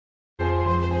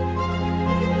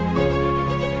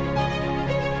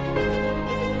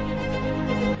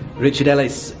Richard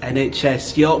Ellis,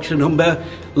 NHS, Yorkshire and Humber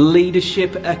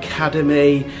Leadership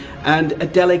Academy, and a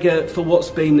delegate for what's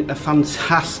been a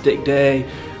fantastic day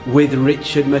with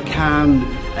Richard McCann,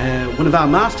 one of our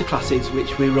masterclasses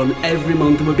which we run every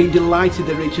month, and we've been delighted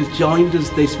that Richard's joined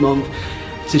us this month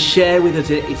to share with us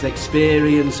his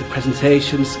experience, his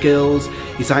presentation skills,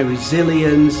 his eye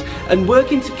resilience, and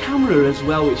working to camera as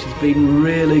well, which has been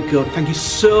really good. Thank you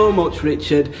so much,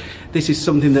 Richard. This is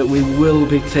something that we will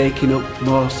be taking up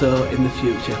more so in the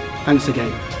future. Thanks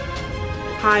again.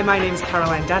 Hi, my name is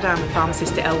Caroline Dada. I'm a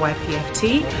pharmacist at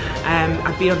LYPFT.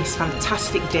 I've been on this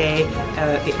fantastic day,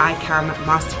 the iCan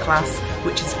Masterclass,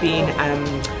 which has been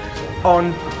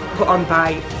put on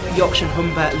by Yorkshire and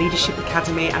Humber Leadership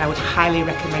Academy, and I would highly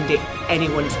recommend it.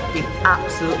 Anyone, it's been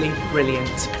absolutely brilliant.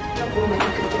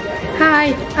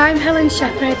 Hi, I'm Helen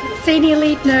Shepherd, Senior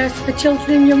Lead Nurse for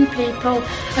Children and Young People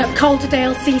at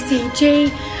Calderdale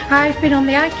CCG. I've been on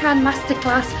the iCan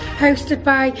Masterclass hosted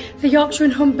by the Yorkshire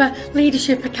and Humber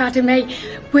Leadership Academy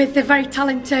with the very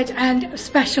talented and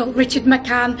special Richard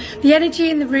McCann. The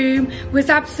energy in the room was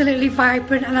absolutely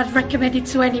vibrant, and I'd recommend it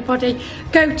to anybody.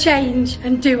 Go change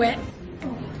and do it.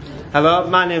 Hello,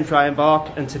 my name's Ryan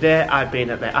Bork, and today I've been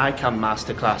at the iCan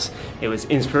Masterclass. It was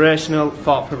inspirational,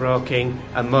 thought-provoking,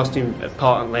 and most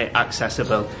importantly,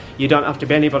 accessible. You don't have to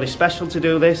be anybody special to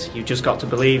do this, you've just got to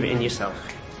believe in yourself.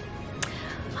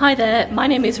 Hi there, my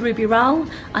name is Ruby Rowell,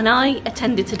 and I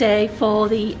attended today for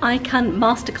the iCan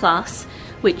Masterclass,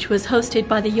 which was hosted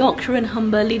by the Yorkshire and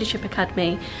Humber Leadership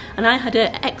Academy. And I had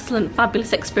an excellent,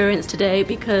 fabulous experience today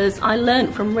because I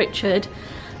learnt from Richard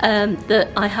that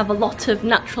I have a lot of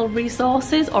natural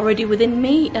resources already within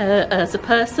me as a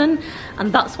person,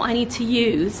 and that's what I need to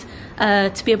use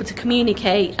to be able to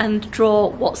communicate and draw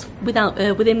what's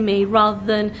within me rather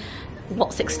than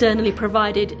what's externally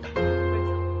provided.